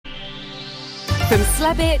From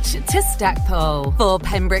Slebech to Stackpole for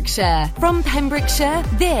Pembrokeshire. From Pembrokeshire,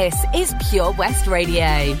 this is Pure West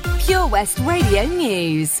Radio. Pure West Radio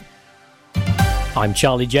News. I'm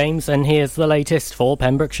Charlie James, and here's the latest for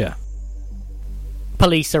Pembrokeshire.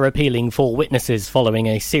 Police are appealing for witnesses following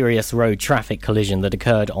a serious road traffic collision that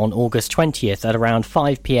occurred on August 20th at around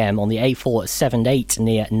 5 p.m. on the A478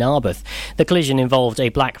 near Narberth. The collision involved a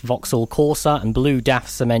black Vauxhall Corsa and blue DAF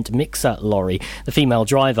cement mixer lorry. The female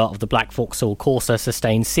driver of the black Vauxhall Corsa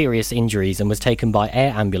sustained serious injuries and was taken by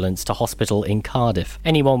air ambulance to hospital in Cardiff.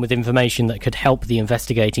 Anyone with information that could help the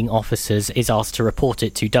investigating officers is asked to report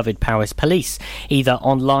it to Dyfed-Powys Police, either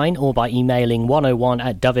online or by emailing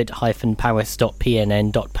 101@dyfed-powys.pnn.police.uk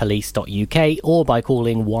or by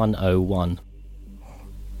calling 101.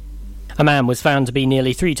 A man was found to be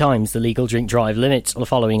nearly 3 times the legal drink drive limit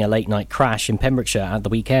following a late-night crash in Pembrokeshire at the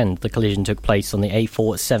weekend. The collision took place on the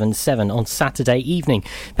A477 on Saturday evening.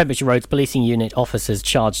 Pembrokeshire Roads Policing Unit officers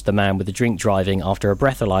charged the man with the drink driving after a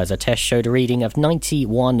breathalyser test showed a reading of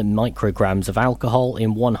 91 micrograms of alcohol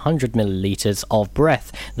in 100 millilitres of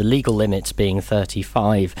breath, the legal limit being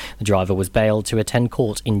 35. The driver was bailed to attend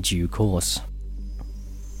court in due course.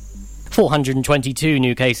 422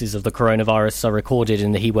 new cases of the coronavirus are recorded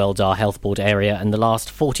in the Hywel Dda Health Board area in the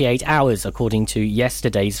last 48 hours, according to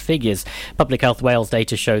yesterday's figures. Public Health Wales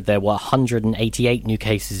data showed there were 188 new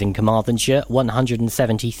cases in Carmarthenshire,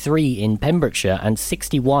 173 in Pembrokeshire and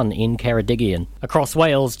 61 in Ceredigion. Across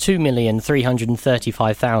Wales,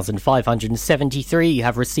 2,335,573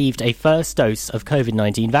 have received a first dose of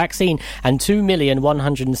COVID-19 vaccine and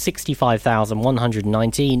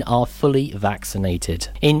 2,165,119 are fully vaccinated.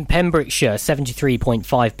 In Pembrokeshire,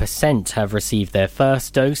 73.5% have received their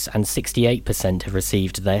first dose and 68% have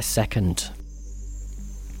received their second.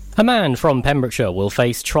 A man from Pembrokeshire will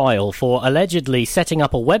face trial for allegedly setting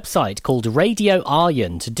up a website called Radio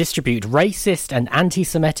Aryan to distribute racist and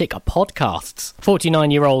anti-Semitic podcasts.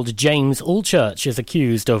 49-year-old James Allchurch is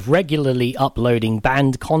accused of regularly uploading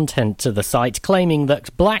banned content to the site, claiming that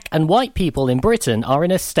black and white people in Britain are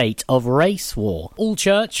in a state of race war.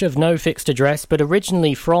 Allchurch, of no fixed address but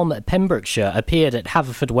originally from Pembrokeshire, appeared at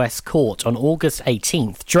Haverfordwest Court on August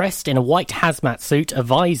 18th, dressed in a white hazmat suit, a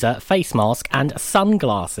visor, face mask and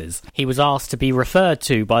sunglasses. He was asked to be referred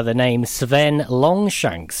to by the name Sven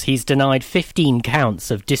Longshanks. He's denied 15 counts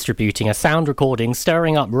of distributing a sound recording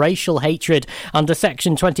stirring up racial hatred under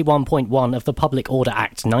Section 21.1 of the Public Order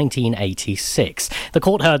Act 1986. The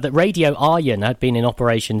court heard that Radio Aryan had been in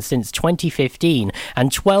operation since 2015,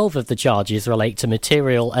 and 12 of the charges relate to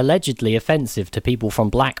material allegedly offensive to people from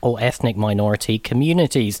black or ethnic minority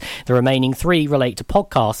communities. The remaining 3 relate to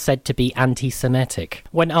podcasts said to be anti-Semitic.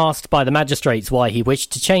 When asked by the magistrates why he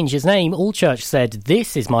wished to change his name, Allchurch said,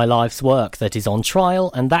 "This is my life's work that is on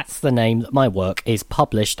trial, and that's the name that my work is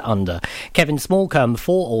published under." Kevin Smallcombe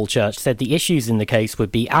for Allchurch said the issues in the case would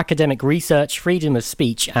be academic research, freedom of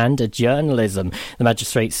speech and journalism. The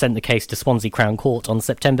magistrates sent the case to Swansea Crown Court on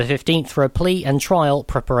September 15th for a plea and trial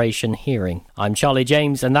preparation hearing. I'm Charlie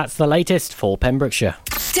James, and that's the latest for Pembrokeshire.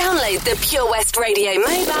 Download the Pure West Radio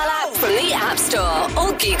mobile app from the App Store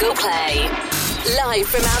or Google Play. Live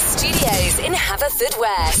from our studios in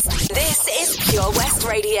Haverfordwest, this is Pure West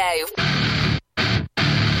Radio.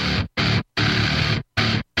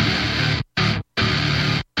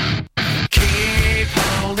 Keep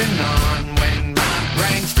holding on when my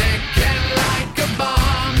brain's ticking like a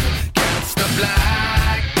bomb. Gets the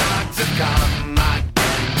black dogs have come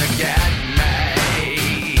again to get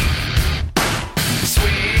me.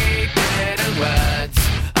 Sweet little words,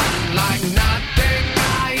 unlike nothing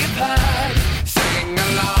I've heard. Sing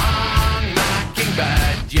along,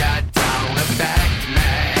 mockingbird, you don't affect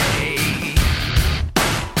me.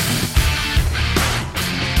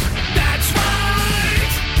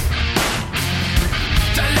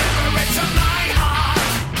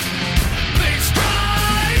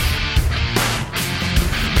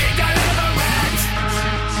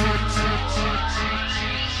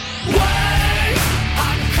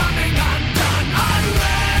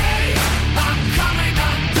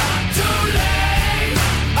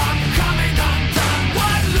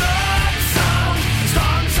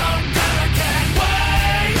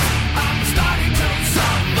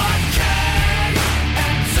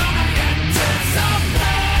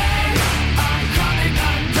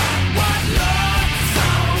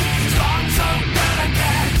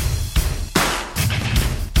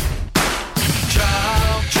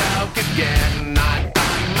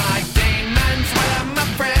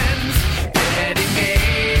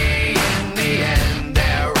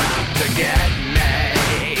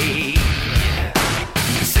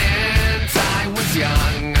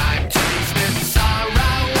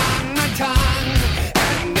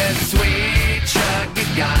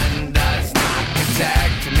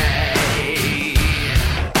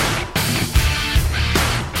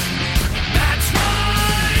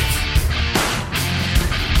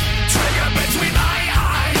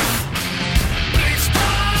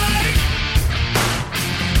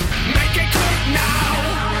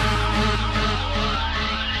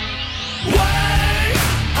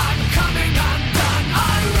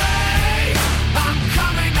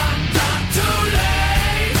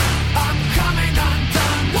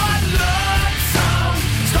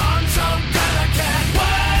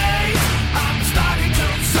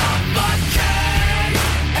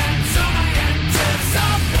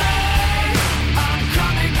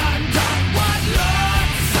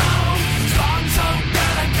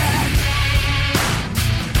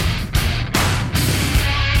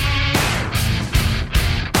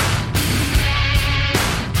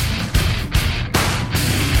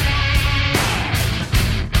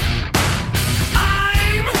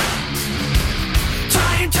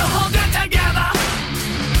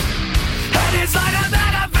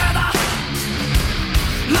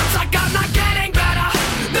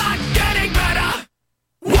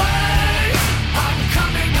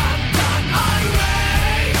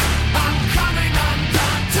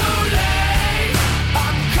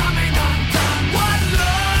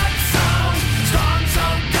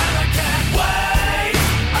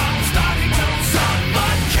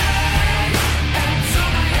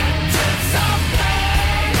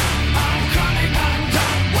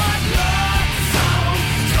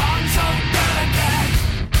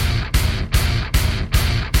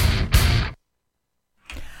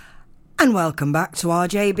 And welcome back to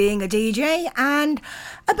RJ Being a DJ, and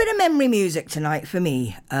a bit of memory music tonight for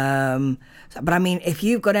me. But I mean, if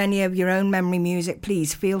you've got any of your own memory music,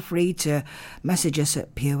 please feel free to message us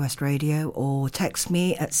at Pure West Radio or text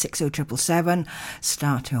me at 60777.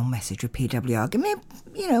 Start your message with PWR. Give me,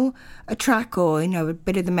 a track or, a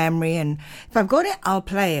bit of the memory. And if I've got it, I'll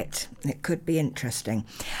play it. It could be interesting.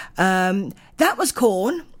 That was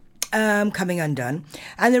Korn. Coming Undone.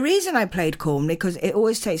 And the reason I played Korn, because it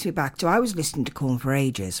always takes me back to, I was listening to Korn for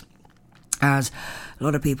ages. As a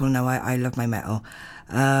lot of people know, I love my metal.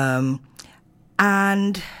 And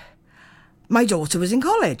my daughter was in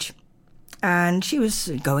college. And she was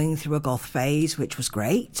going through a goth phase, which was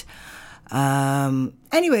great.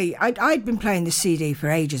 Anyway, I'd been playing this CD for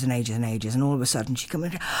ages and ages and ages, and all of a sudden she came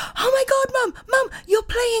in, "Oh my God, Mum, you're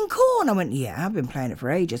playing Korn." I went, "Yeah, I've been playing it for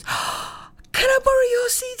ages." "Can I borrow your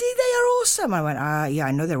CD? They are awesome." I went, "Yeah,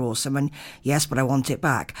 I know they're awesome, and yes, but I want it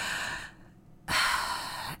back."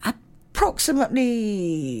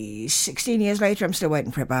 Approximately 16 years later, I'm still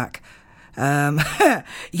waiting for it back.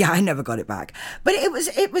 Yeah, I never got it back. But it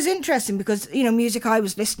was interesting because, music I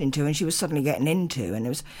was listening to and she was suddenly getting into, and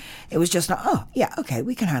it was just like, oh, yeah, okay,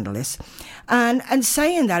 we can handle this. And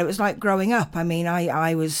saying that, it was like growing up. I mean,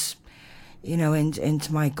 I was,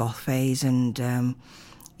 into my goth phase, and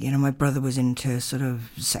my brother was into sort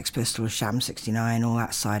of Sex Pistols, Sham 69, all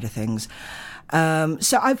that side of things.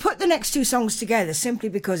 So I put the next two songs together simply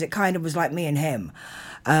because it kind of was like me and him.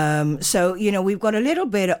 So, we've got a little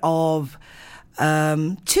bit of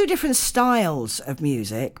two different styles of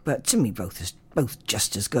music, but to me both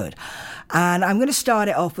just as good. And I'm going to start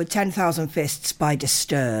it off with 10,000 Fists by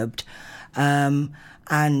Disturbed. By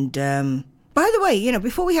the way,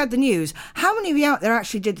 before we had the news, how many of you out there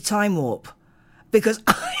actually did the Time Warp? Because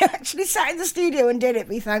I actually sat in the studio and did it.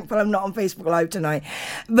 Be thankful I'm not on Facebook Live tonight.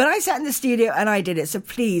 But I sat in the studio and I did it. So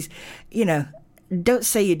please, don't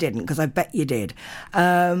say you didn't, because I bet you did.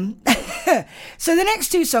 So the next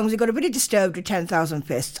two songs, we've got a bit of Disturbed with 10,000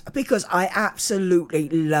 Fists, because I absolutely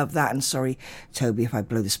love that. And sorry, Toby, if I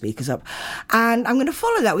blow the speakers up. And I'm going to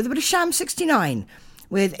follow that with a bit of Sham 69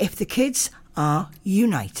 with If the Kids Are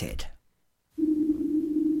United.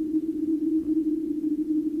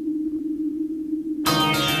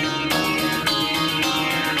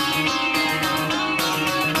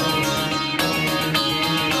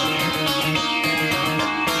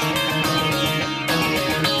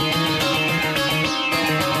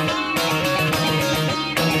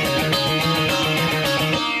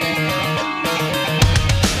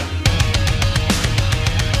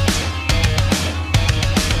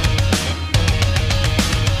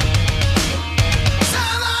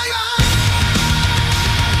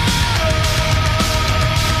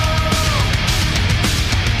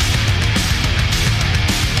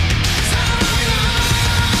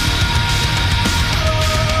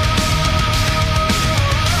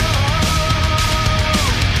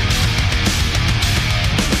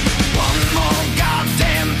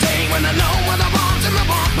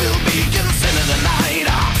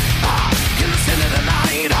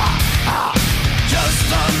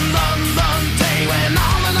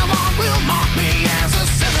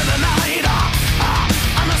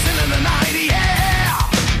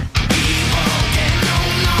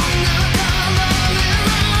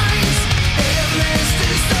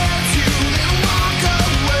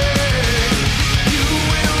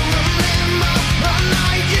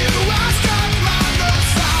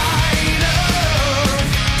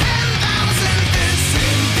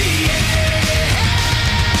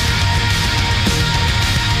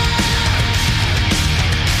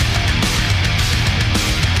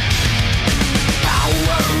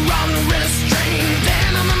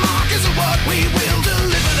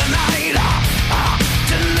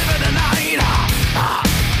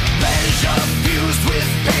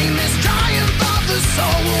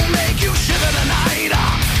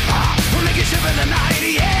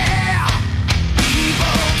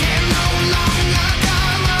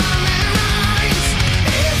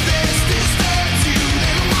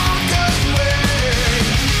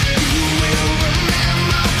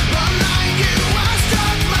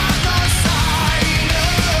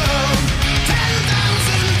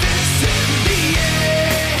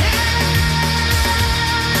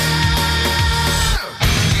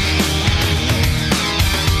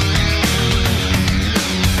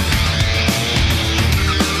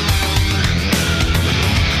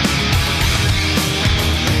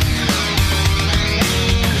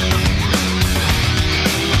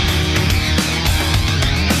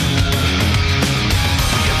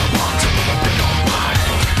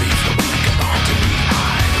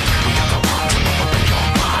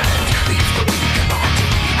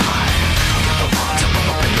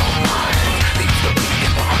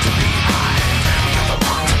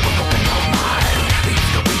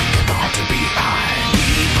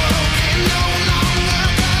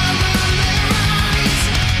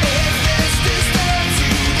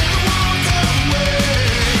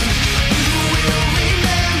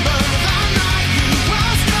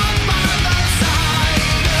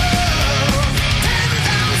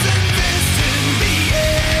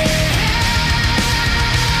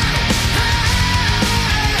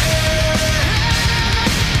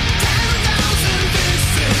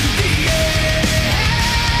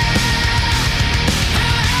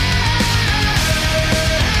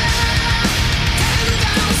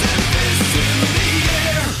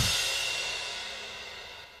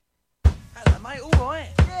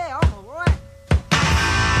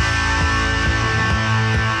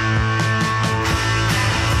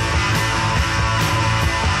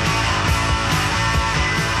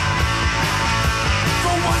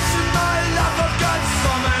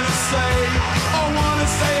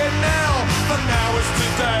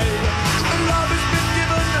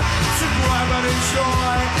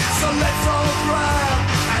 cry,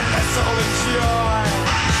 and let's all enjoy.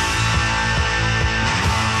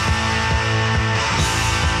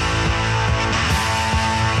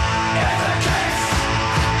 In the case,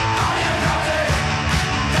 I am nothing,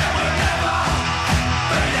 there will never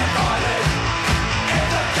be a body. In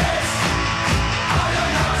the case, I am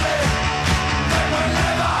nothing, there will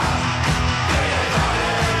never be a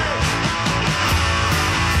body.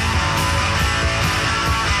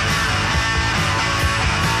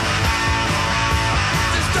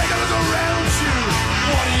 Just take a look around you.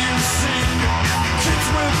 What do you see? Kids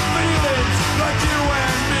with feelings like you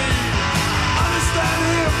and me. Understand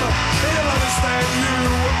him, he'll understand you.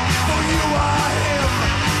 For you are him,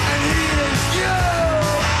 and he is you.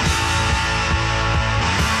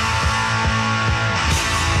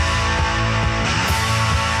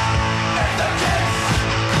 In the case,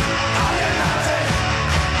 I am nothing,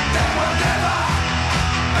 there will never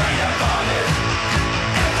be a body.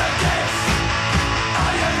 In the case, I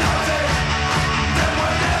am nothing, there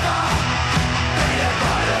will never be a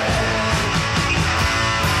body.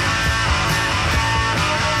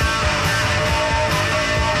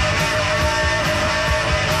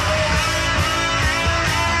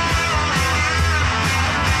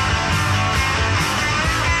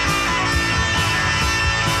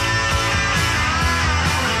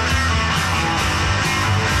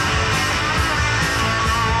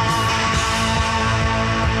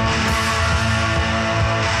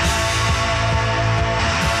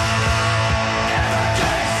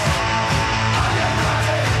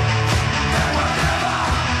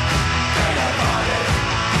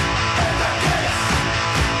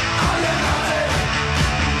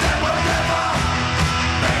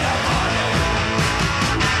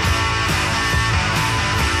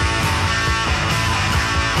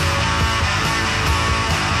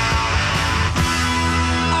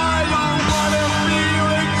 I don't wanna be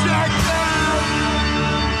rejected.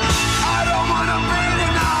 I don't wanna be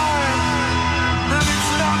denied. And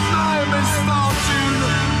it's not my misfortune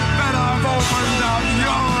that I've opened up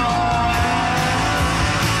your eyes.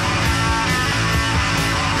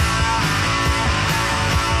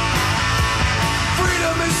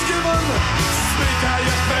 Freedom is given. Speak how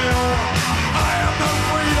you feel. I have no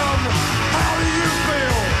freedom. How do you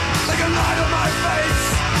feel? Like a light on my face,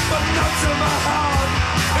 but not to my heart.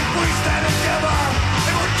 If we stand together,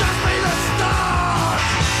 it will just be the start.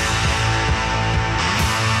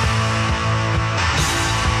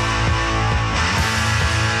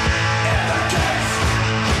 In the case,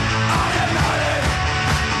 I am nothing,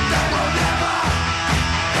 there will never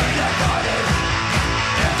be a body.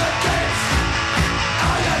 In the case, I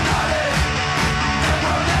am nothing, there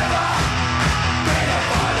will never be a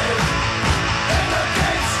body. In the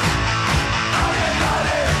case, I am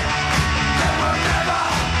nothing, there will never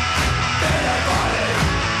be a body.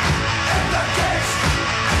 In the case,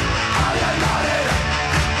 I am nothing,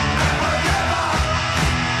 there will never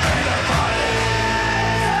be a body.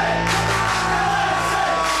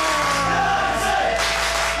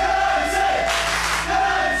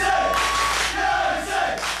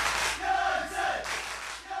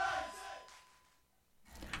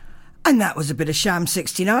 And that was a bit of Sham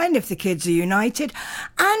 69, If the Kids Are United.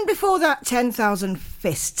 And before that, 10,000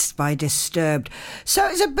 Fists by Disturbed. So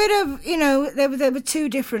it's a bit of, you know, there were two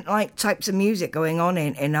different like types of music going on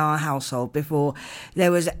in our household before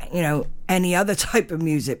there was, you know, any other type of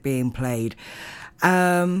music being played.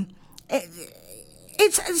 It's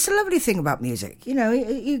a lovely thing about music. You know,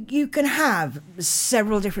 you can have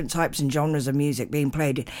several different types and genres of music being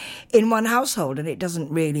played in one household, and it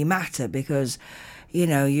doesn't really matter because, you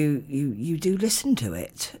know, you do listen to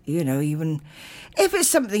it. You know, even if it's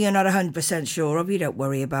something you're not 100% sure of, you don't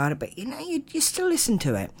worry about it, but, you know, you still listen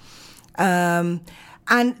to it. And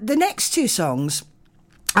the next two songs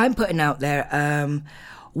I'm putting out there,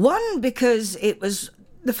 one because it was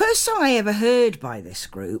the first song I ever heard by this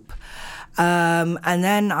group, and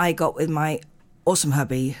then I got with my awesome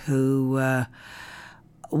hubby who...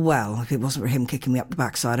 well, if it wasn't for him kicking me up the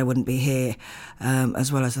backside, I wouldn't be here,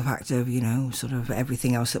 as well as the fact of, you know, sort of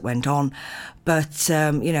everything else that went on. But,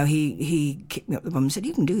 you know, he kicked me up the bum and said,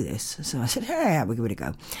 you can do this. So I said, yeah, we'll give it a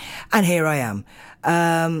go. And here I am.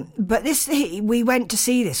 But we went to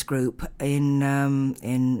see this group in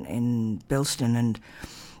Bilston, and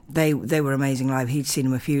they were amazing live. He'd seen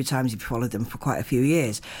them a few times. He'd followed them for quite a few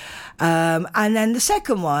years. And then the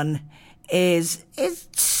second one is,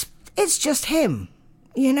 it's just him.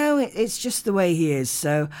 You know, it's just the way he is.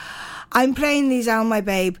 So I'm playing these Al My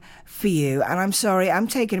Babe for you, and I'm sorry, I'm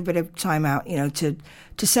taking a bit of time out, you know, to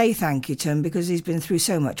say thank you to him, because he's been through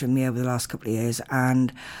so much with me over the last couple of years,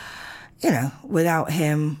 and, you know, without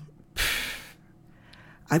him,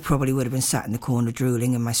 I probably would have been sat in the corner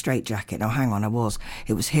drooling in my straitjacket. Now, hang on, I was.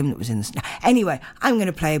 It was him that was in the... Anyway, I'm going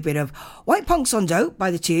to play a bit of White Punks on Dope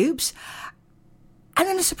by the Tubes, and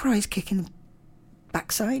then a surprise kick in the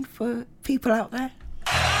backside for people out there.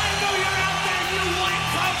 I know you're out there, you white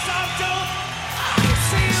punks on dope. I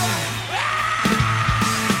see you.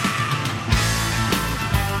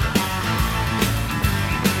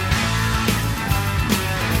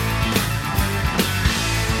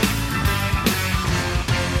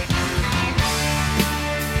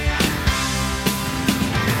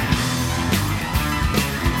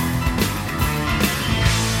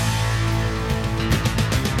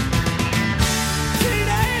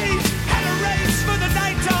 Teenage had a race for the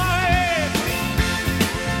nighttime.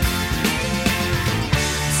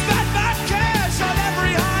 Spent my cash on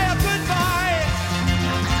every high I could buy.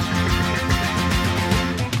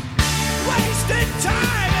 Wasted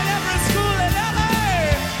time in every school in LA.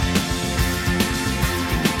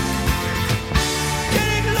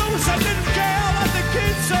 Getting loose, I didn't care what the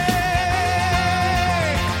kids say.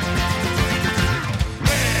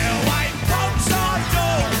 Well, white punks are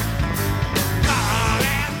dope. Mom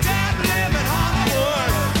and dad live in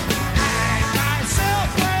Hollywood. Hang myself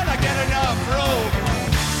when I get enough rope.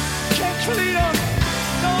 Can't clean 'em,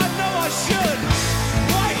 though I know I should.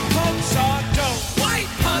 White punks are dope.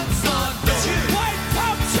 White punks are dope. White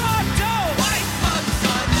punks are dope. White punks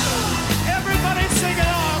are dope. Everybody sing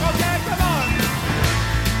along, okay? Come on.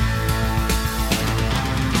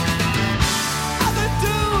 Other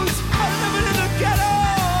dudes are living in the ghetto.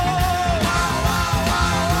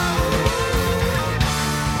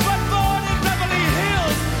 But born in Beverly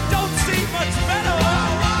Hills don't see much better.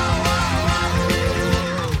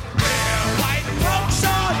 Well, white punks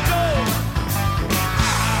are dope.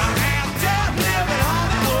 Mom and dad live in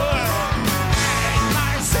Hollywood. Hang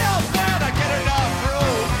myself when I get enough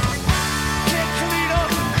rope. Can't clean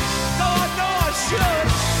 'em, though I know I should.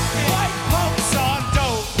 White punks are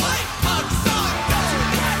dope. White punks are dope.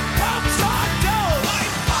 White punks are dope.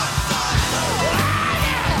 White punks are dope.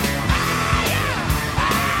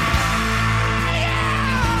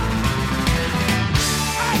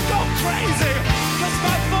 I go crazy, 'cause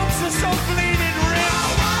my folks are so bleeding rich.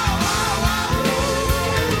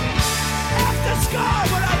 After scar,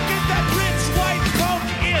 when I get that rich white punk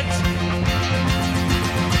itch.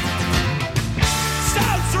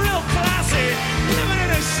 Sounds real classy, living in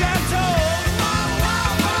a chateau.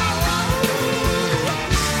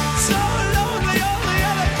 So lonely, all the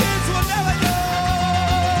other kids will never know.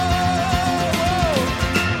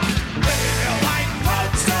 Well, white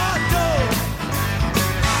punks are dope.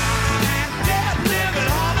 Mom and dad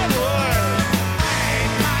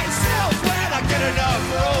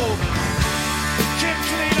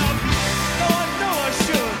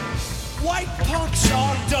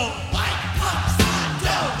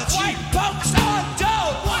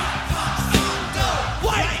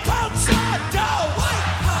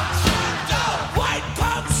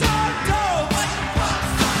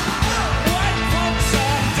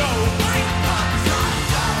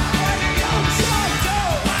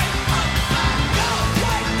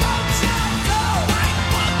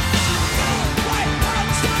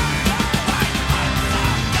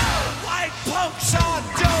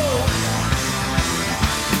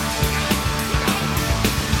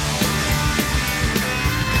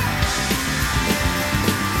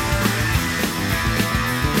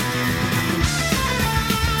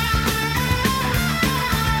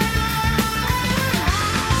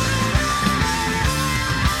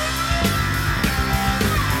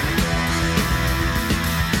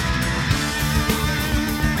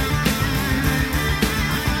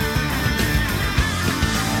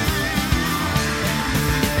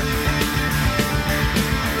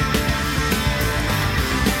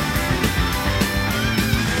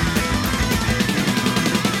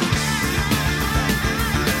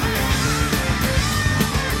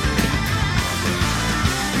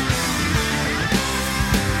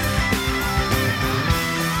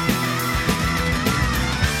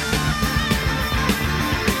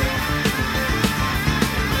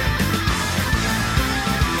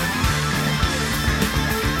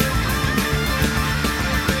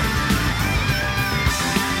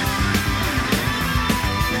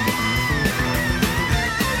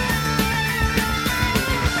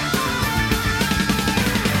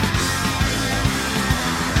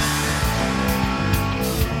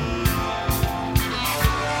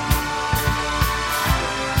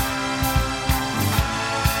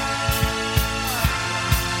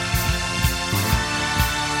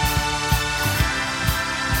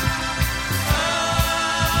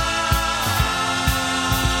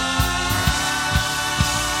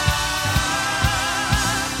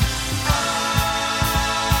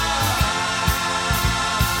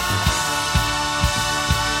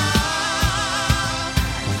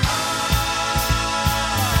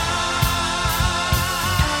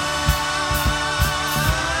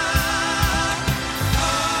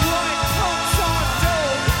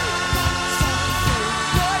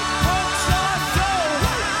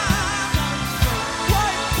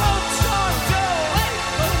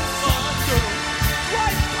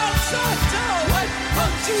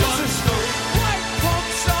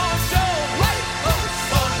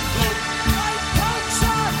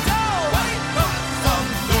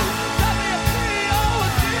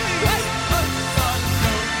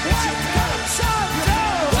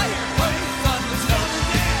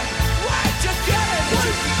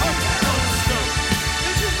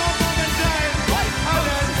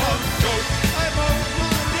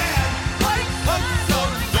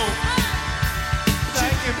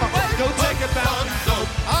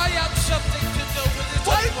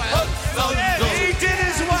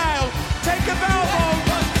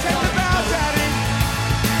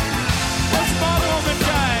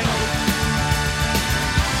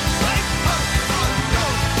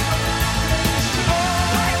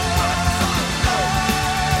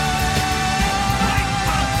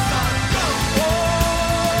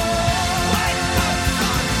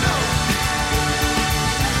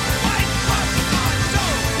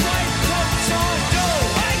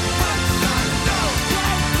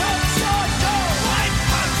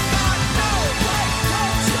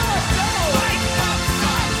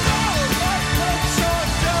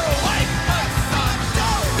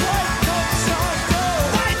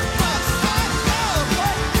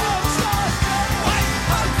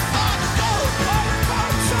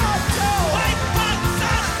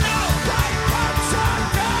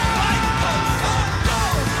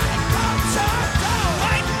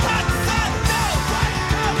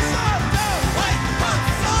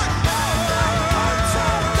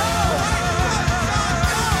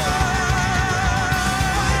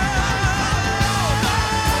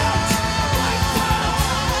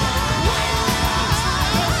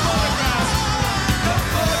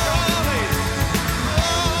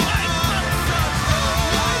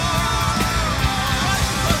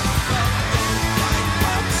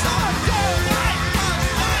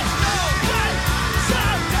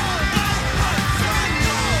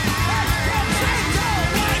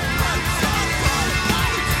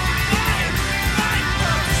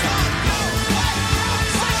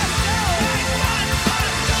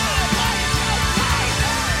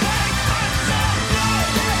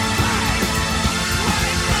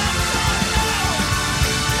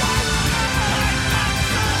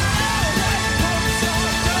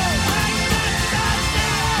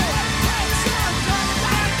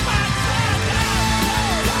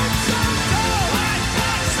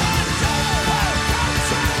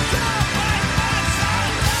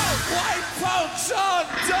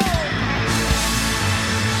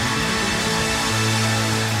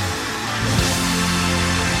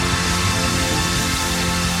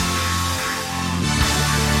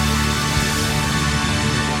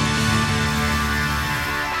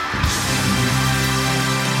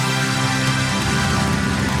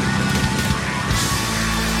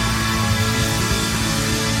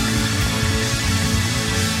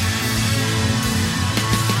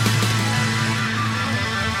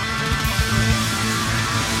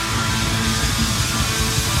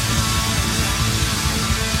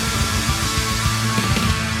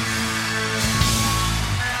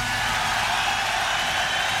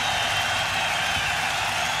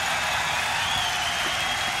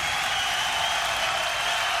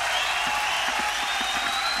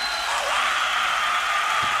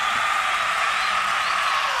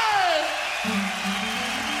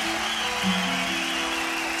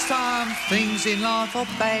Some things in life are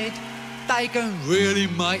bad, they can really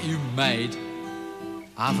make you mad.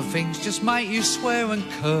 Other things just make you swear and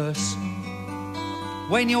curse.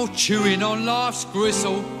 When you're chewing on life's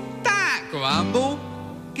gristle, don't grumble,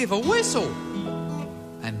 give a whistle.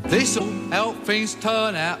 And this'll help things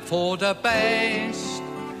turn out for the best.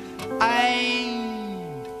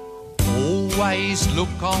 And always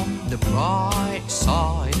look on the bright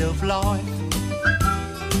side of life.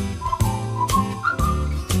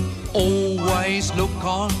 Always look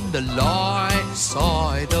on the light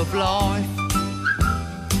side of life.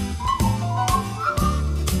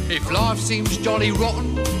 If life seems jolly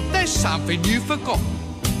rotten, there's something you've forgotten,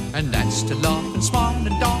 and that's to laugh and smile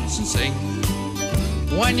and dance and sing.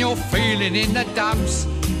 When you're feeling in the dumps,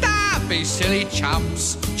 don't be silly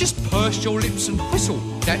chumps. Just purse your lips and whistle,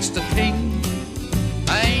 that's the thing.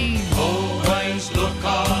 Hey, always look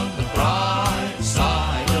on the bright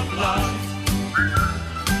side of life.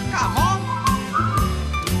 Come on.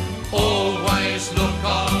 Always look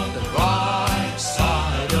on the bright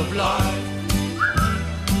side of life.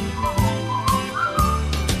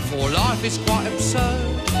 For life is quite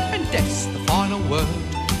absurd, and death's the final word.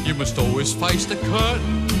 You must always face the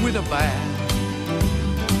curtain with a bow.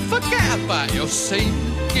 Forget about your scene,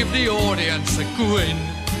 give the audience a grin.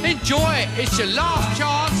 Enjoy it, it's your last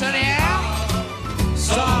chance anyhow.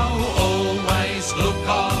 So always look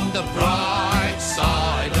on the bright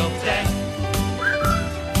side of death.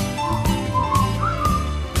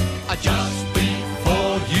 Just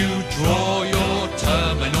before you draw your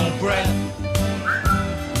terminal breath.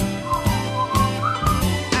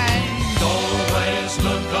 And always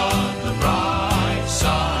look on the bright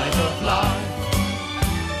side of life.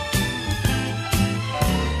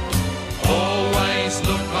 Always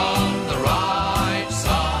look on the right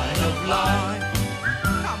side of life.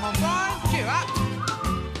 Come on, Brian, cheer up.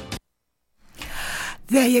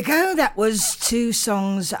 There you go. That was two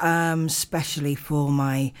songs specially for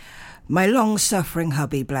my long-suffering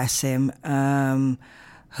hubby, bless him,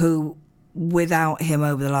 who, without him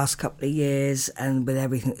over the last couple of years and with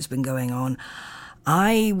everything that's been going on,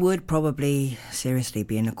 I would probably seriously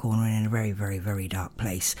be in a corner and in a very, very, very dark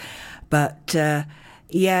place. But,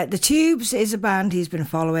 yeah, The Tubes is a band he's been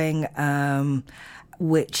following,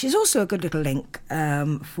 which is also a good little link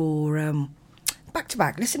for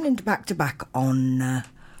back-to-back, listening to back-to-back on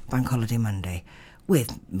Bank Holiday Monday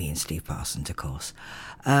with me and Steve Parsons, of course.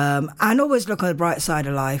 And always look on the bright side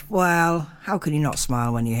of life. Well, how can you not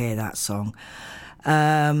smile when you hear that song?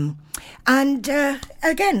 And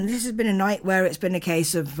again, this has been a night where it's been a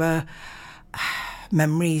case of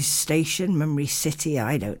Memory Station, Memory City,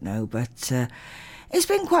 I don't know, but it's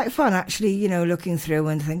been quite fun actually, you know, looking through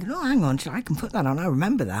and thinking, oh, hang on, I can put that on, I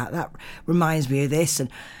remember that reminds me of this. And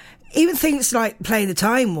even things like Play the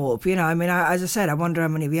Time Warp, you know, I mean, as I said, I wonder how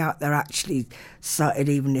many of you out there actually started,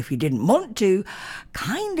 even if you didn't want to,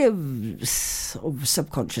 kind of sort of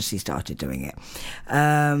subconsciously started doing it.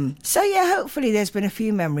 So, yeah, hopefully there's been a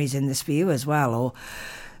few memories in this for you as well, or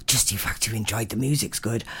just the fact you enjoyed the music's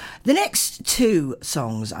good. The next two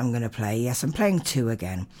songs I'm going to play, yes, I'm playing two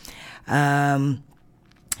again. They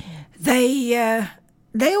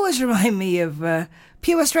always remind me of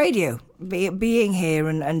Pure West Radio, being here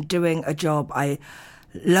and doing a job I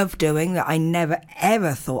love doing, that I never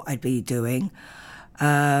ever thought I'd be doing.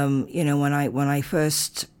 You know, when I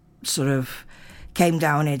first sort of came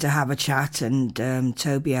down here to have a chat, and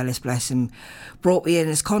Toby Ellis, bless him, brought me in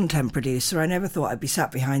as content producer, I never thought I'd be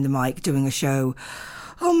sat behind the mic doing a show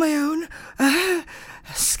on my own,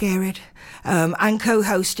 scared, and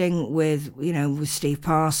co-hosting with Steve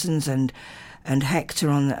Parsons and Hector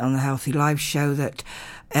on the Healthy Life show. That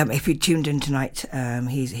if you tuned in tonight,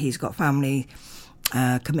 he's got family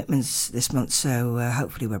commitments this month, so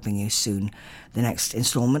hopefully we'll bring you soon the next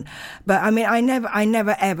instalment. But I mean, I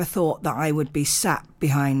never ever thought that I would be sat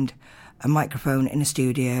behind a microphone in a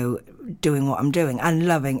studio doing what I'm doing and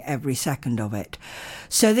loving every second of it.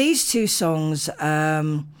 So these two songs,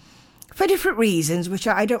 for different reasons, which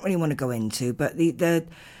I don't really want to go into, but they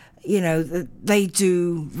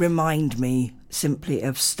do remind me simply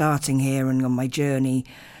of starting here and on my journey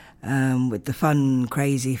with the fun,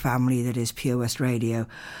 crazy family that is Pure West Radio.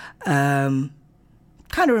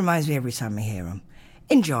 Kind of reminds me every time I hear them.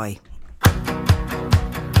 Enjoy.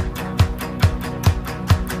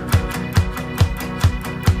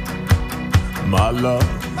 My love,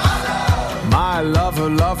 my lover,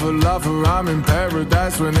 lover, lover, I'm in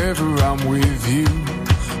paradise whenever I'm with you.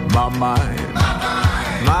 My mind,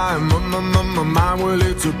 my mind, well,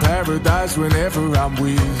 it's a paradise whenever I'm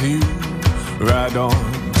with you. Ride on,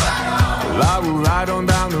 well, I will ride on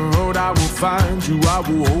down the road, I will find you, I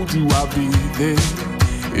will hold you, I'll be there.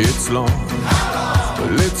 It's long.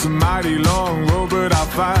 Well, it's a mighty long road, but I'll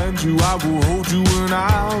find you. I will hold you and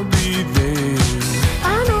I'll be there.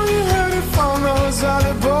 I know you heard it from those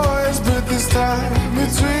other boys, but this time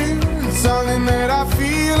it's real. It's something that I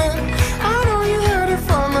feel it. I know you heard it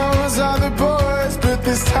from those other boys, but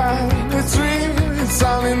this time it's real. It's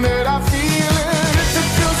something that I feel it. If it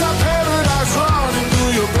feels like paradise running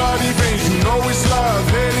through your bloody veins, you know it's love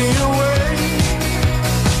heading your way.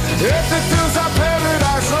 If it feels like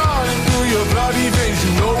paradise running through your bloody veins,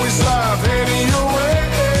 you know it's love heading your way.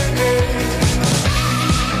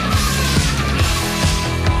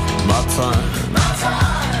 My time, my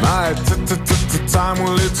time,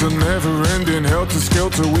 well it's a never-ending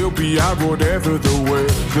helter-skelter. We'll be out whatever the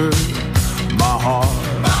weather. My heart,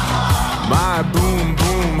 my boom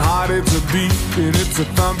boom heart, it's a beat and it's a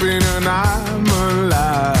thumping and I'm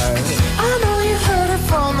alive. I know you heard it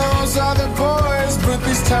from those other boys, but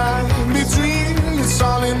this time it's real. It's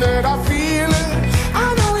something that I feel it.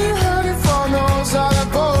 I know you heard it from those other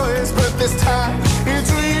boys, but this time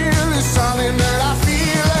it's real. It's something that I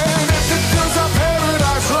feel it. If it feels like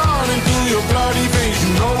paradise running through your bloody veins,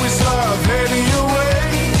 you know it's love heading your way.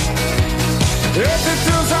 If it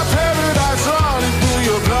feels like paradise running through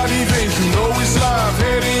your bloody veins, you know it's love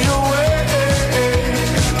heading your way.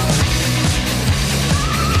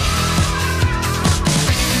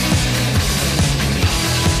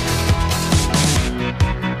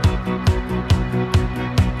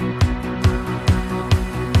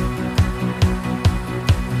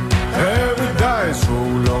 Paradise,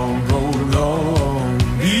 roll on, roll on.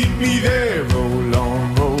 Meet me there, roll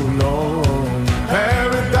on, roll on.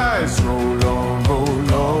 Paradise, roll on,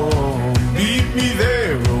 roll on. Meet me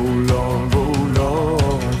there, roll on, roll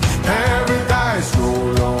on. Paradise,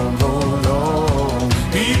 roll on, roll on.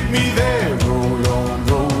 Meet me there, roll on,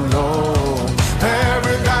 roll on.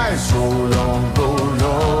 Paradise, roll on, roll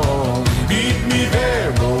on. Meet me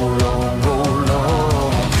there, roll on, roll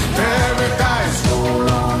on. Paradise, roll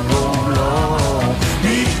on, roll on.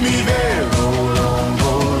 Meet me there, roll on,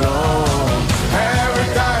 roll on.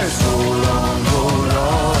 Paradise, roll on, roll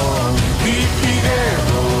on. Meet me there,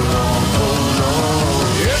 roll on, roll on.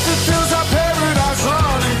 If it feels like paradise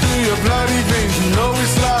running through your bloody veins, you know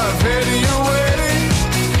it's love heading your way.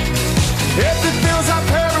 If it feels like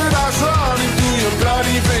paradise running through your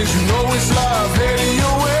bloody veins, you know it's love heading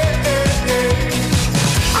your way.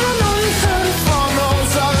 I know you heard it from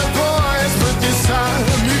those other boys, but this time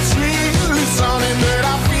it's real. It's something that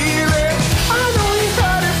I feel it. I know you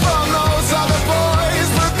heard it from those other boys,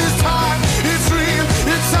 but this time it's real.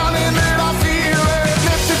 It's something that I feel it.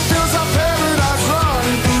 If it feels like paradise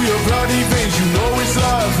running through your bloody veins, you know it's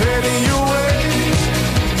love heading your way.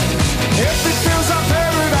 If it feels like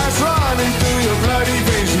paradise running through your bloody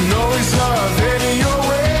veins, you know it's love heading your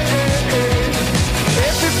way.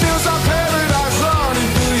 If it feels like paradise running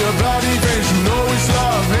through your bloody veins, you know it's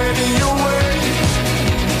love heading your way.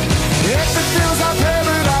 If it feels like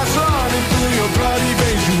paradise running through your bloody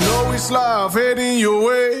veins, you know it's love heading your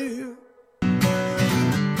way.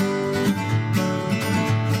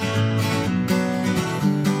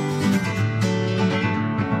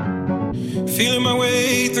 Feeling my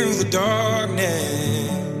way through the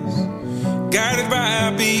darkness, guided by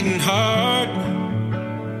a beating heart.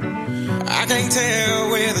 I can't tell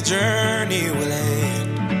where the journey will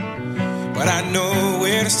end, but I know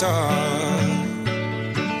where to start.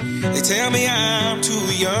 They tell me I'm too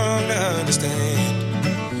young to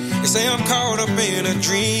understand. They say I'm caught up in a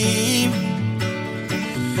dream.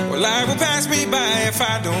 Well, life will pass me by if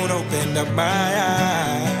I don't open up my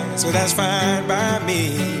eyes. So that's fine by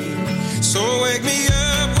me. So wake me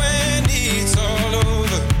up when it's all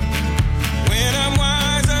over, when I'm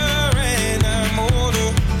wiser and I'm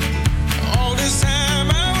older. All this time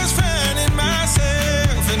I was finding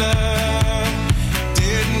myself and I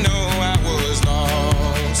didn't know I was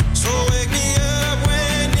lost. So wake me up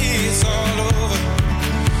when it's all over,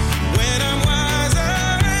 when I'm wiser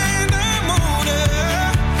and I'm older.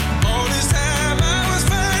 All this time I was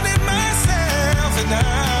finding myself and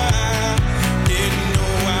I didn't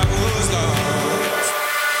know I was lost.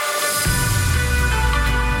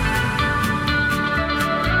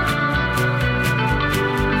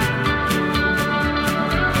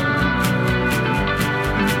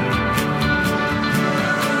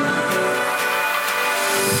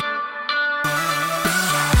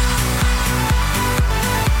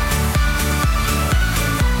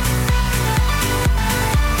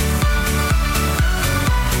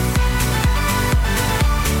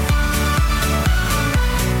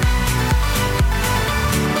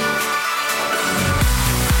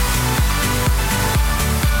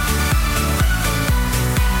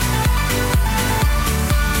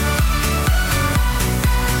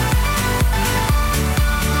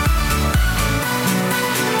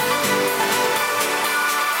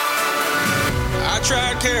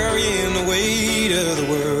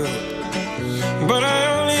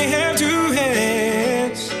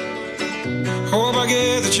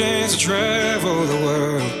 travel the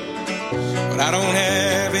world, but I don't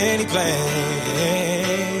have any plans.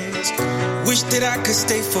 Wish that I could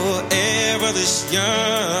stay forever this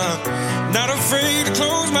young, not afraid to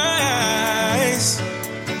close my eyes.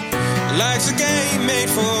 Life's a game made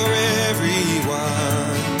for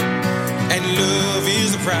everyone, and love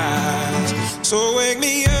is the prize. So wake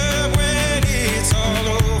me up when it's all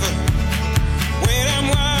over, when I'm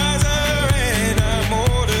wiser and I'm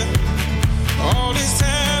older. All this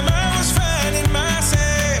time I was finding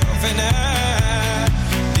myself, and I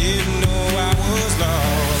didn't know I was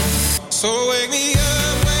lost. So wake me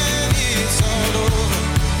up when it's all over,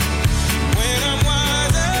 when I'm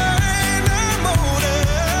wiser and I'm older.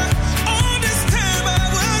 All this time I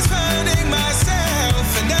was finding myself,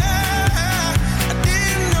 and I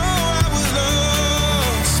didn't know I was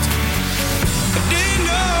lost. I didn't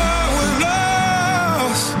know I was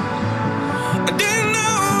lost. I didn't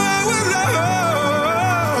know I was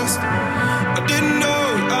lost. I didn't know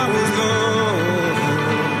I was lost.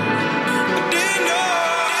 I didn't know.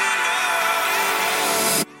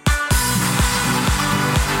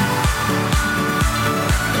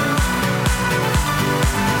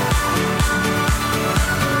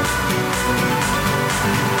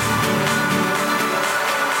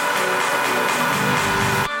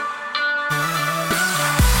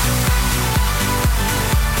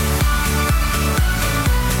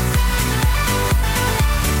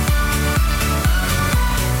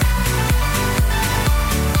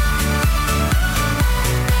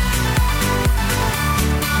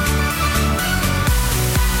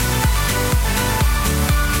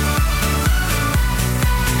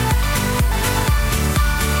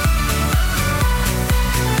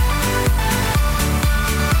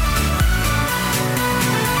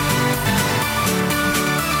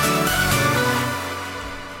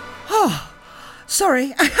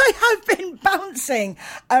 Sorry, I've been bouncing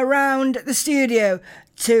around the studio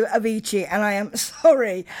to Avicii, and I am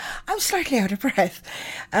sorry. I'm slightly out of breath.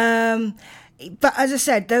 But as I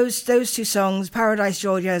said, those two songs, Paradise,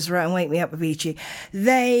 Georgia Ezra and Wake Me Up, Avicii,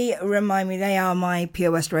 they remind me, they are my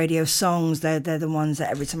Pure West Radio songs. They're the ones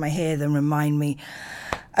that every time I hear them remind me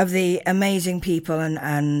of the amazing people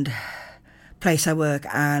and place I work,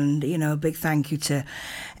 and you know, a big thank you to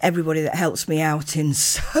everybody that helps me out in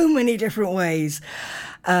so many different ways.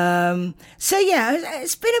 So yeah,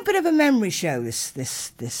 it's been a bit of a memory show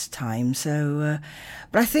this time. So,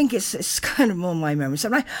 but I think it's kind of more my memory.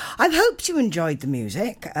 So I've hoped you enjoyed the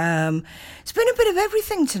music. It's been a bit of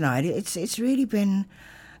everything tonight. It's really been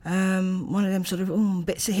one of them sort of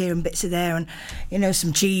bits of here and bits of there, and you know,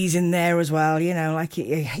 some cheese in there as well. You know, like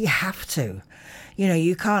you have to. You know,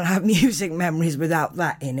 you can't have music memories without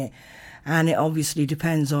that in it. And it obviously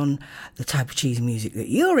depends on the type of cheesy music that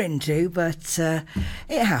you're into, but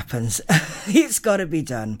it happens. It's got to be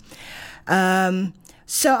done.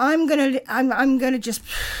 So I'm just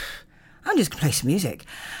gonna play some music.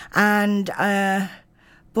 And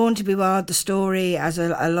Born to Be Wild, the story, as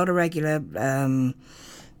a lot of regular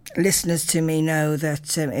listeners to me know,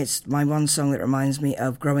 that it's my one song that reminds me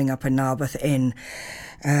of growing up in Narberth Inn.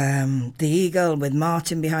 The Eagle with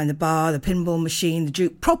Martin behind the bar, the pinball machine, the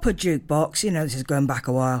proper jukebox, you know, this is going back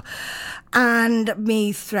a while, and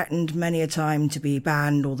me threatened many a time to be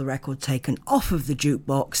banned or the record taken off of the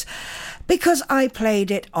jukebox because I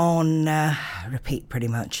played it on repeat pretty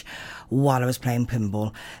much while I was playing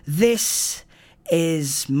pinball. This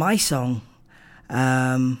is my song,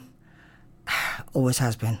 always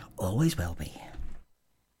has been, always will be.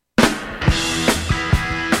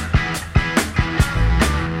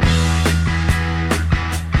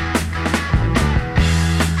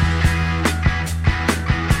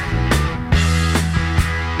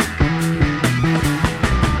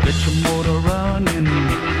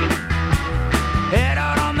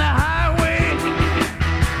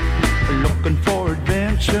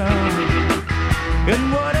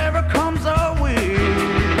 And whatever comes our way,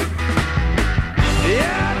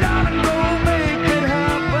 yeah, darling, go make it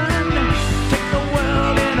happen. Take the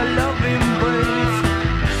world in a loving embrace.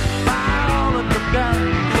 Fire all of the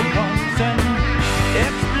guns at once and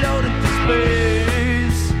explode into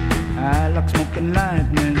space. I like smoke and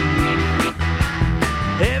lightning,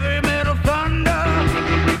 heavy metal thunder,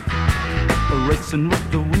 racing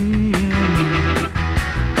with the wind,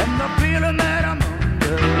 and the feeling that I'm under.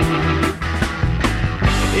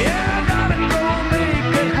 Yeah, darling, go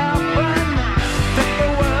make it happen. Take the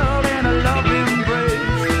world in a loving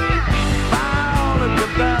embrace. Fire all of the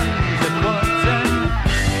guns at once and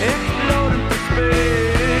explode into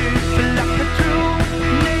space. Like a true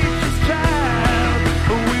nature's child,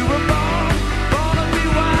 we were born to be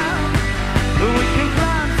wild. We can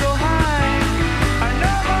climb so high. I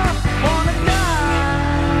never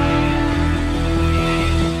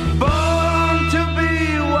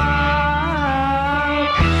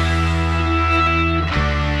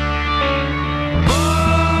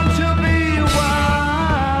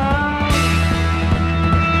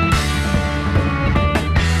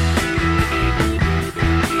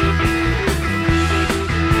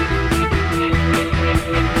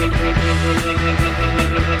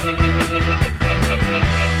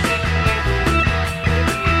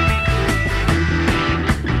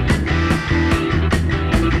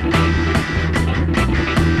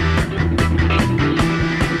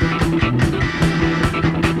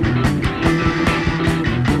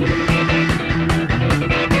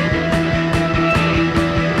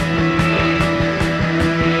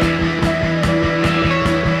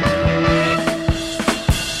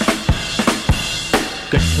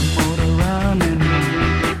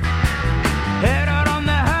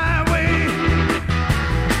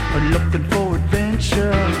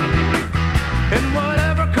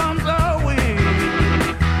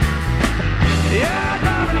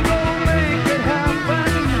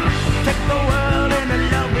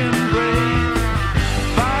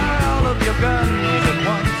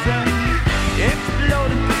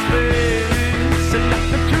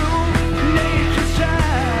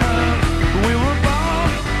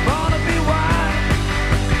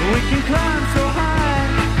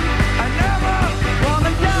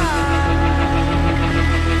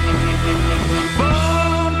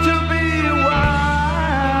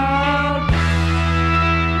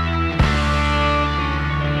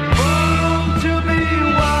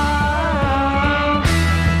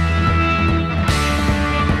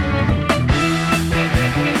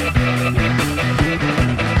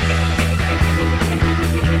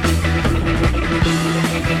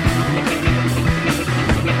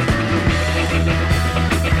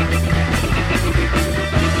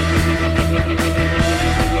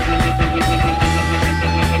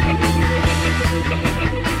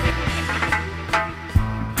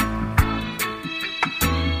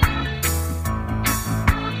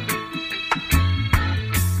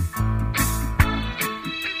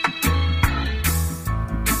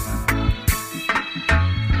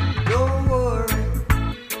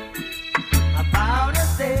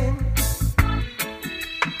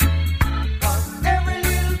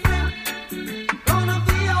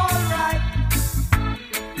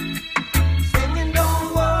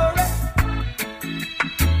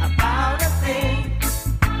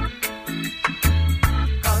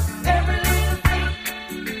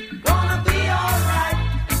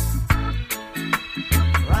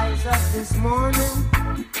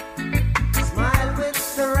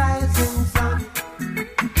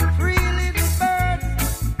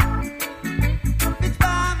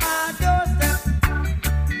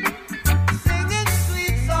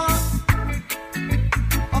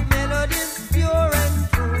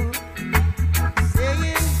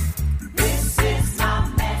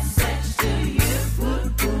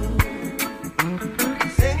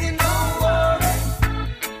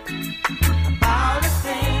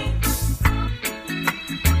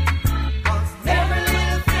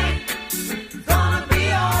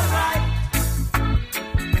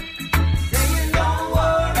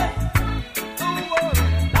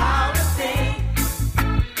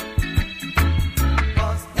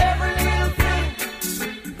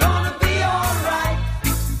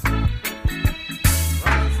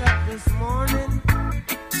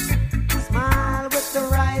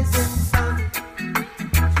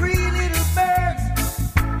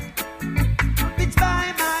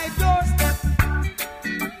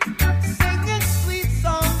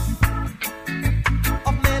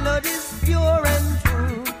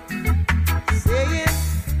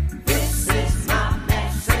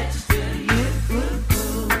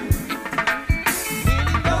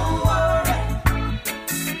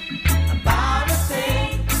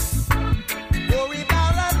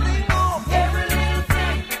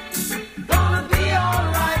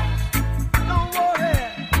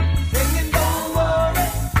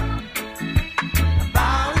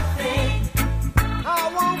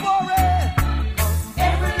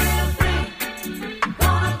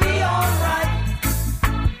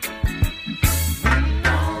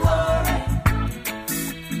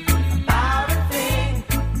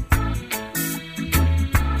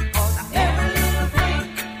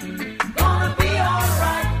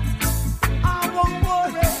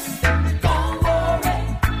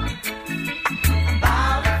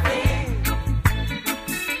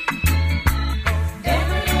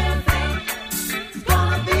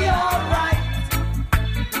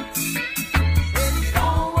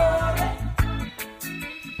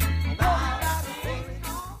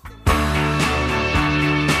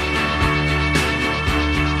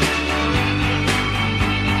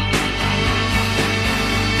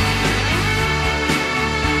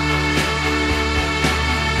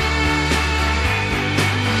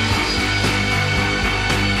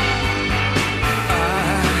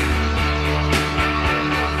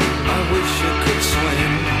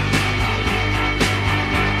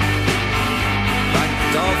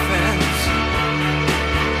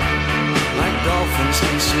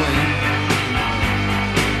can swing.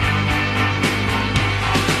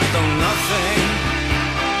 Though nothing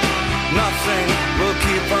will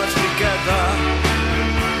keep us together.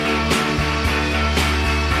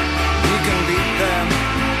 We can beat them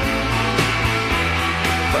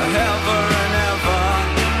forever and ever.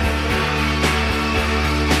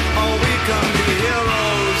 Oh, we can be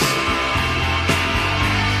heroes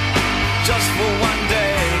just for one day.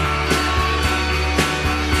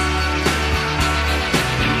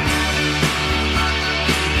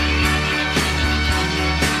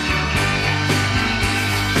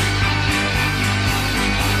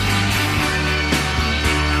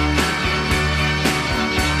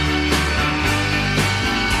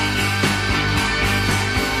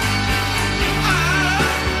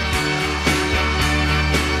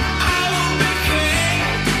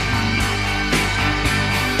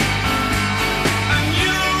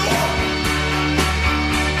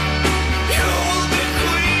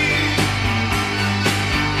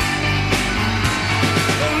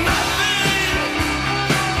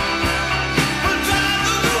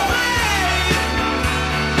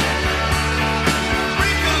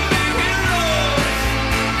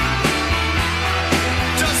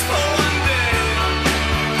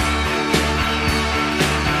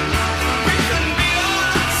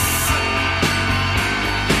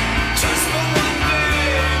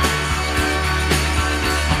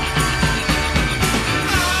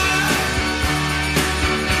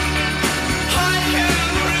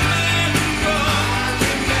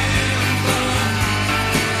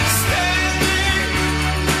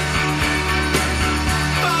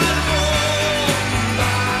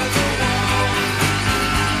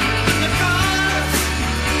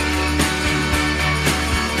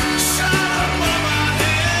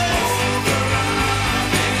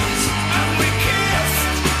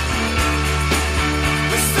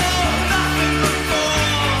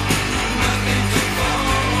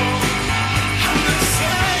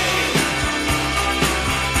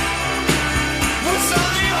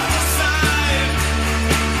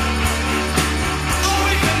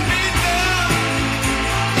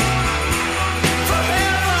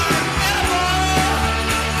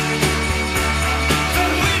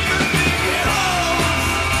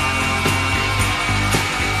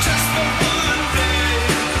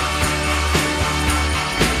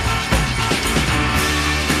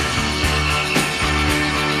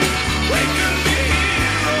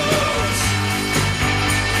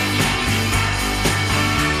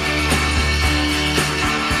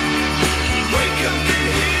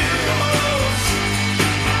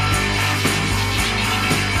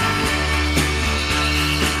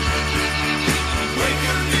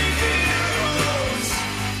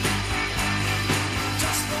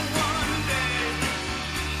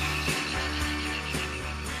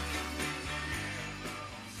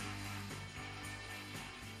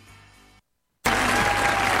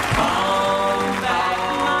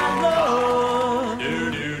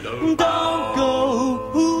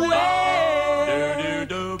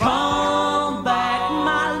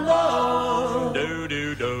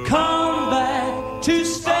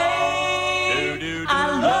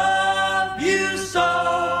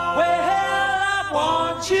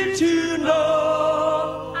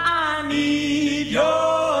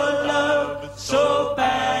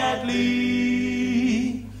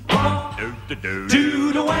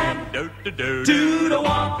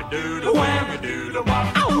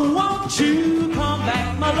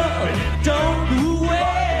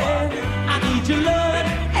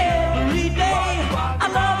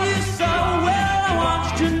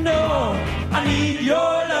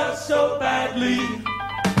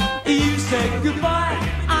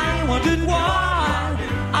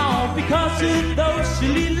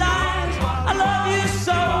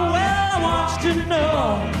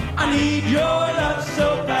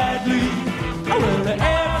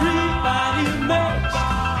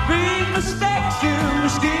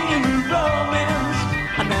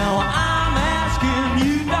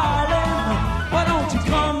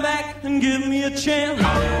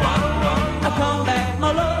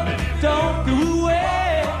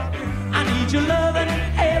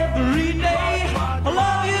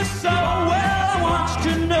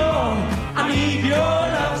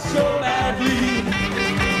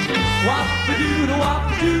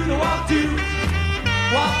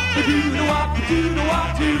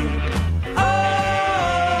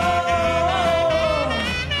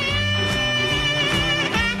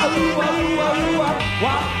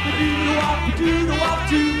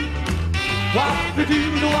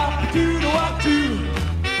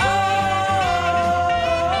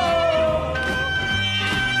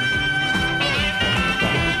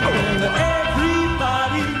 Everybody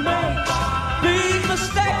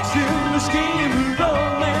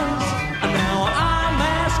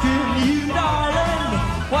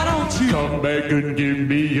reckon, give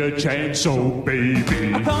me a chance, oh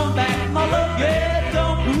baby. Come back, my love, yeah,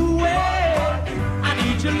 don't go away. I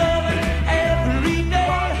need your loving every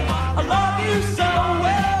day. I love you so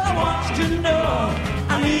well, I want you to know.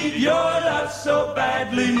 I need your love so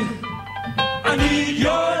badly. I need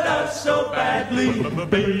your love so badly.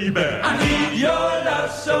 Baby, I need your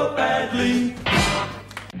love so badly.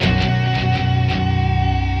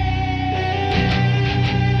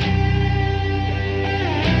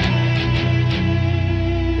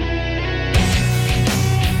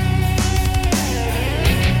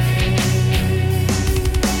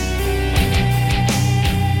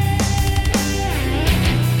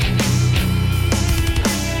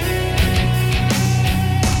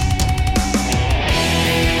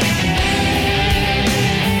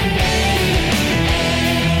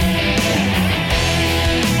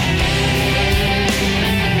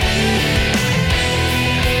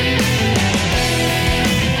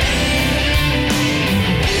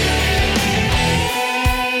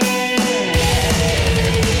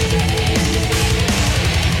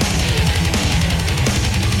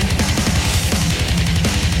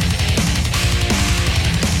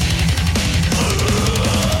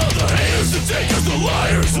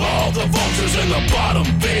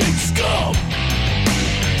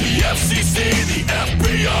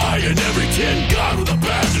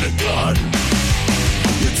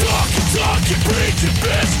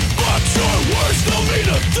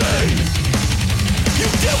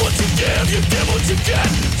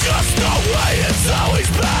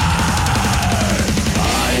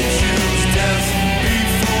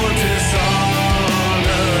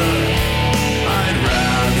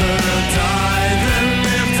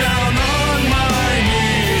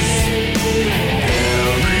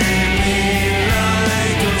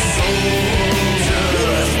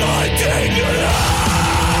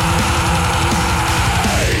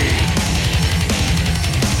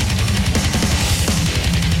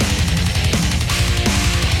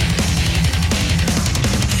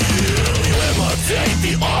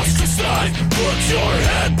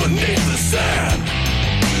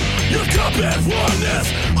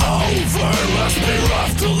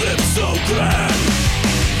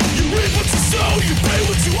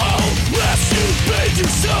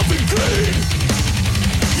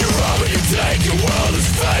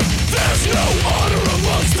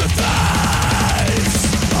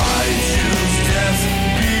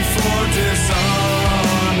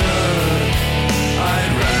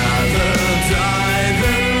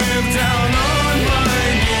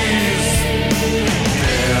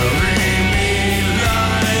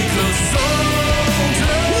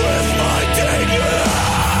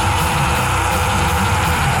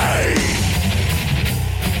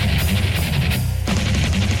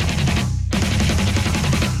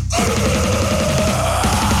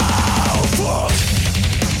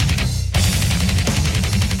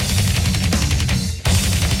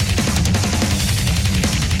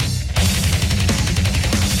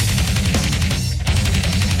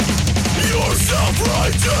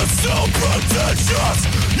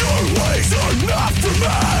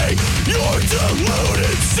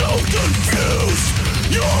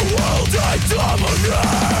 Your world I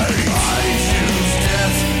dominate.